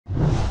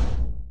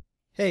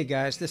Hey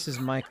guys, this is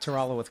Mike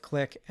Tarallo with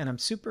Qlik, and I'm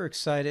super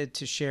excited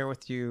to share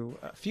with you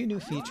a few new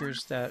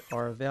features that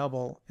are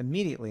available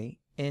immediately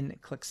in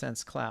Qlik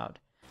Sense Cloud.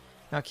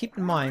 Now keep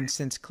in mind,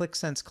 since Qlik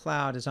Sense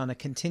Cloud is on a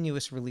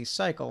continuous release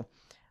cycle,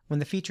 when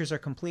the features are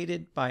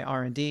completed by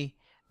R&D,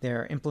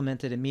 they're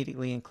implemented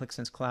immediately in Qlik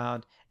Sense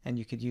Cloud and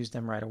you could use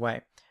them right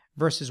away,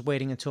 versus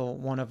waiting until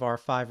one of our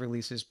 5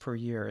 releases per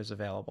year is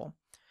available.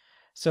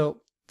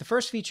 So the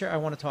first feature I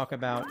want to talk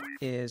about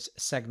is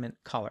segment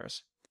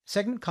colors.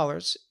 Segment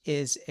colors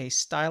is a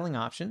styling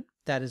option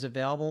that is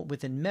available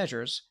within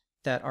measures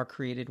that are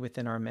created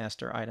within our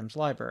master items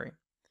library.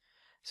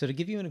 So to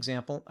give you an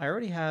example, I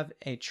already have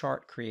a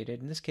chart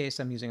created. In this case,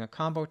 I'm using a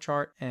combo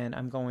chart and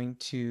I'm going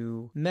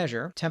to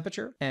measure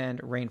temperature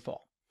and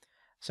rainfall.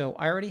 So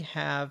I already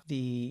have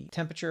the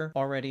temperature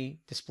already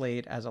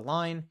displayed as a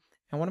line.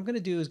 And what I'm going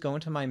to do is go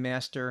into my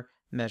master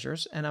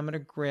measures and I'm going to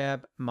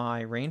grab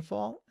my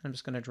rainfall. I'm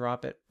just going to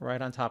drop it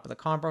right on top of the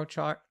combo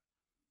chart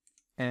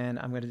and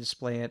I'm going to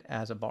display it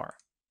as a bar.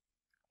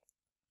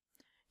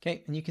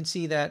 Okay, and you can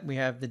see that we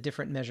have the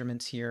different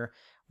measurements here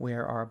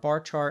where our bar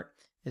chart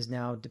is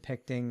now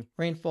depicting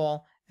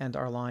rainfall and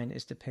our line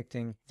is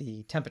depicting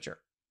the temperature.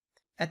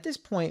 At this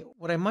point,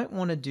 what I might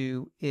want to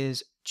do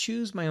is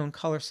choose my own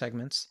color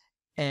segments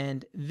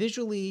and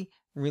visually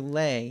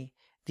relay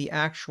the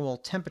actual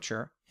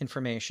temperature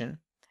information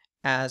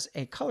as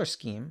a color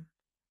scheme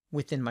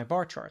within my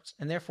bar charts,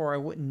 and therefore I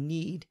wouldn't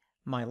need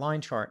my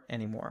line chart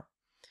anymore.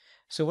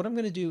 So what I'm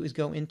going to do is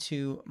go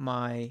into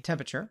my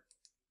temperature.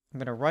 I'm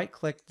going to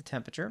right-click the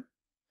temperature,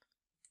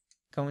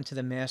 go into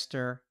the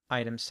master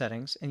item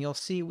settings, and you'll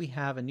see we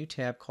have a new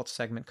tab called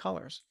segment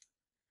colors.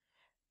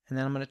 And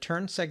then I'm going to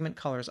turn segment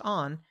colors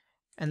on,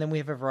 and then we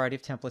have a variety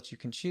of templates you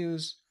can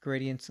choose,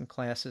 gradients and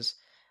classes.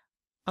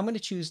 I'm going to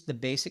choose the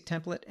basic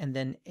template and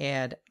then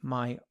add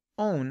my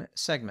own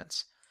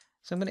segments.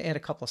 So I'm going to add a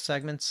couple of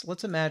segments.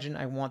 Let's imagine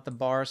I want the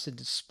bars to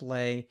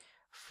display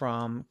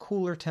from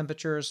cooler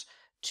temperatures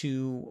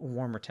to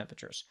warmer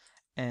temperatures.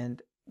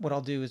 And what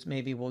I'll do is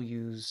maybe we'll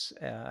use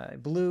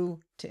blue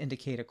to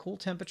indicate a cool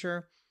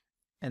temperature,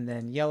 and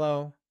then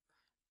yellow,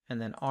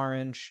 and then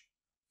orange,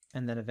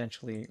 and then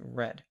eventually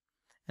red.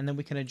 And then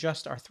we can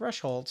adjust our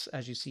thresholds,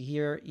 as you see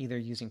here, either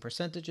using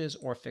percentages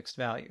or fixed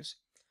values.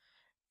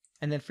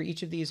 And then for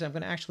each of these, I'm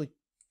going to actually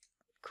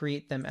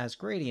create them as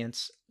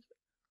gradients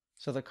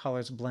so the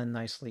colors blend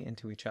nicely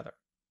into each other.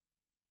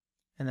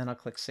 And then I'll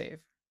click Save.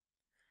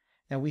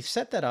 Now we've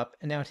set that up,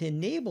 and now to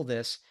enable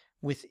this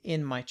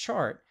within my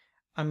chart,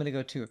 I'm going to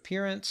go to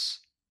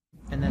Appearance,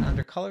 and then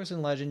under Colors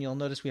and Legend, you'll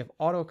notice we have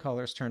Auto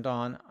Colors turned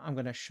on. I'm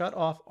going to shut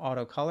off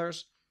Auto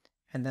Colors,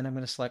 and then I'm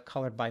going to select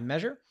Colored by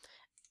Measure.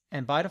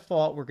 And by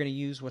default, we're going to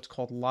use what's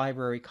called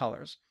Library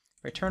Colors.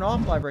 If I turn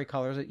off Library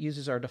Colors, it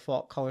uses our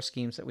default color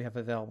schemes that we have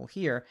available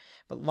here.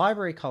 But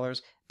Library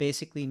Colors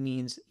basically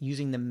means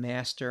using the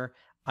master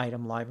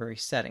item library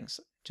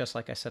settings, just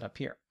like I set up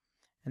here.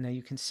 And now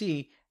you can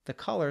see the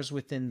colors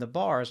within the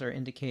bars are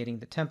indicating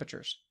the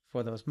temperatures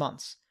for those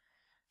months.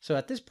 So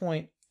at this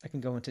point, I can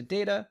go into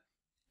Data,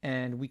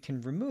 and we can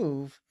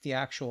remove the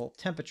actual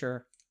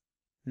temperature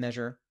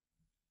measure.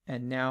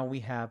 And now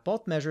we have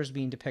both measures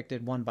being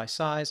depicted, one by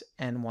size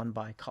and one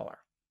by color.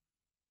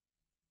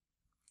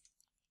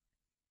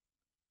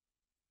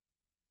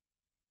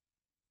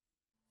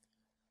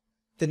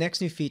 The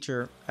next new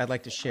feature I'd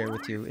like to share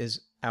with you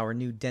is our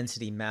new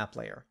density map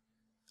layer,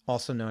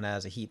 also known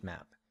as a heat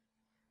map.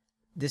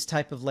 This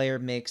type of layer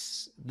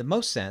makes the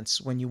most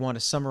sense when you want to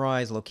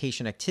summarize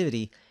location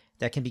activity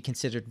that can be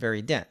considered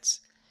very dense.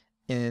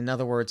 In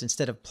other words,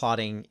 instead of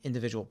plotting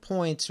individual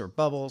points or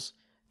bubbles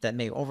that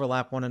may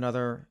overlap one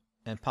another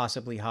and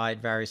possibly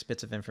hide various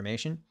bits of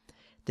information,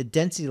 the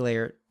density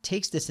layer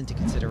takes this into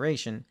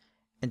consideration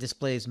and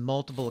displays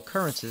multiple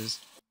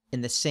occurrences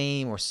in the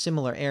same or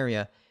similar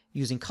area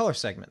using color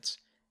segments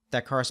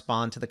that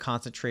correspond to the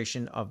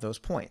concentration of those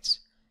points.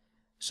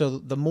 So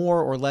the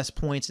more or less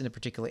points in a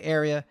particular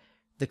area,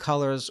 the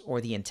colors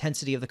or the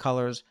intensity of the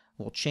colors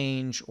will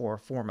change or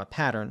form a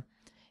pattern,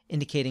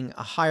 indicating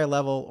a higher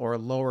level or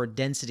lower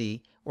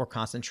density or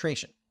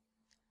concentration.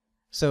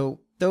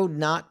 So, though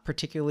not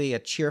particularly a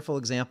cheerful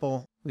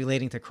example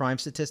relating to crime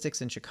statistics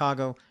in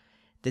Chicago,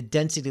 the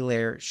density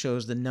layer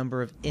shows the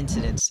number of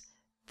incidents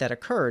that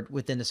occurred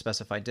within a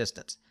specified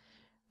distance,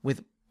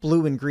 with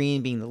blue and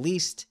green being the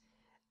least,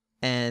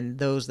 and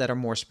those that are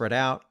more spread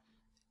out,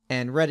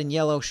 and red and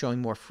yellow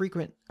showing more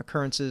frequent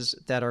occurrences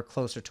that are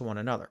closer to one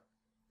another.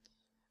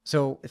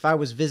 So if I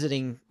was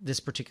visiting this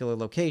particular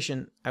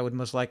location, I would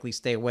most likely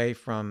stay away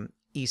from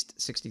East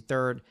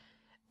 63rd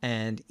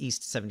and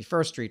East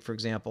 71st Street, for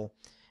example,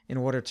 in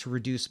order to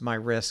reduce my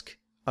risk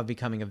of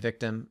becoming a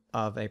victim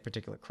of a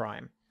particular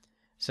crime.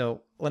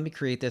 So let me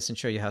create this and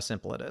show you how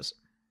simple it is.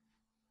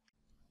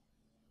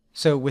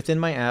 So within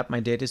my app, my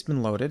data has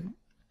been loaded. I'll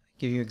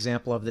give you an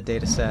example of the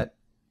data set.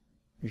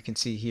 You can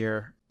see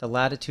here the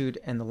latitude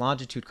and the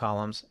longitude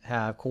columns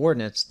have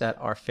coordinates that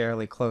are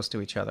fairly close to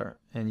each other,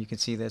 and you can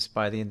see this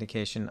by the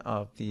indication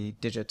of the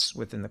digits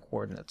within the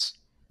coordinates.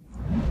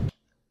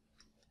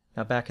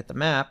 Now back at the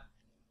map,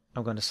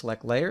 I'm going to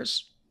select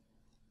Layers,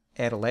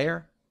 add a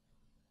layer,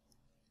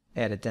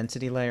 add a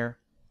density layer,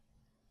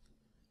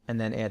 and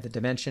then add the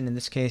dimension. In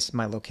this case,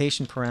 my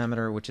location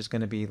parameter, which is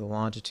going to be the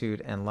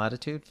longitude and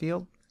latitude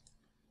field.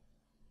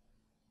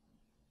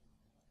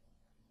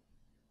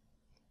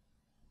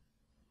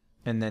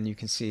 And then you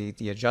can see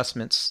the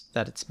adjustments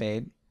that it's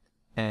made.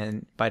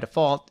 And by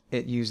default,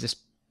 it used this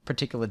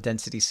particular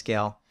density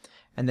scale.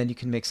 And then you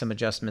can make some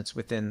adjustments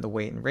within the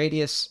weight and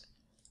radius.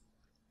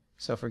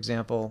 So for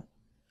example,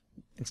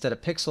 instead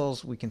of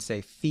pixels, we can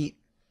say feet.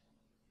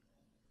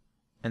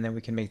 And then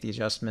we can make the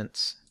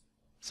adjustments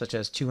such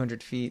as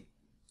 200 feet,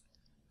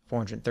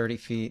 430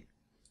 feet,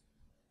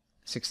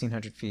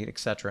 1600 feet,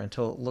 etc.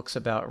 until it looks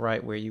about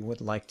right where you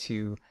would like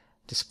to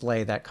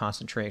display that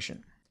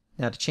concentration.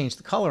 Now to change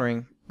the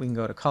coloring, we can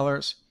go to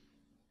Colors,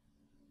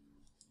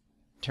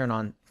 turn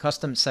on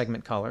Custom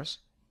Segment Colors,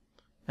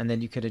 and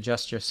then you could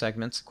adjust your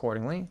segments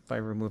accordingly by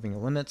removing the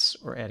limits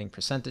or adding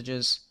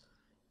percentages.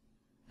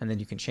 And then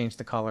you can change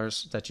the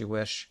colors that you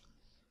wish,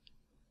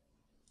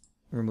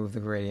 remove the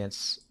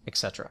gradients,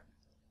 etc.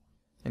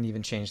 And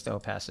even change the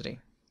opacity.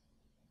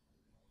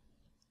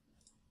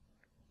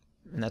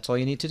 And that's all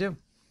you need to do.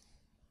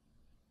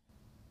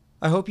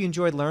 I hope you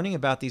enjoyed learning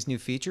about these new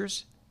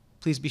features.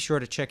 Please be sure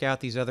to check out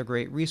these other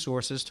great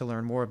resources to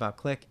learn more about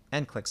Qlik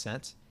and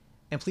QlikSense.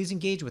 And please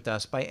engage with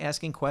us by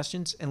asking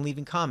questions and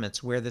leaving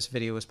comments where this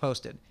video is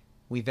posted.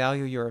 We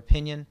value your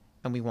opinion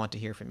and we want to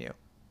hear from you.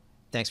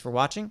 Thanks for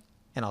watching,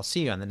 and I'll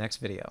see you on the next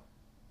video.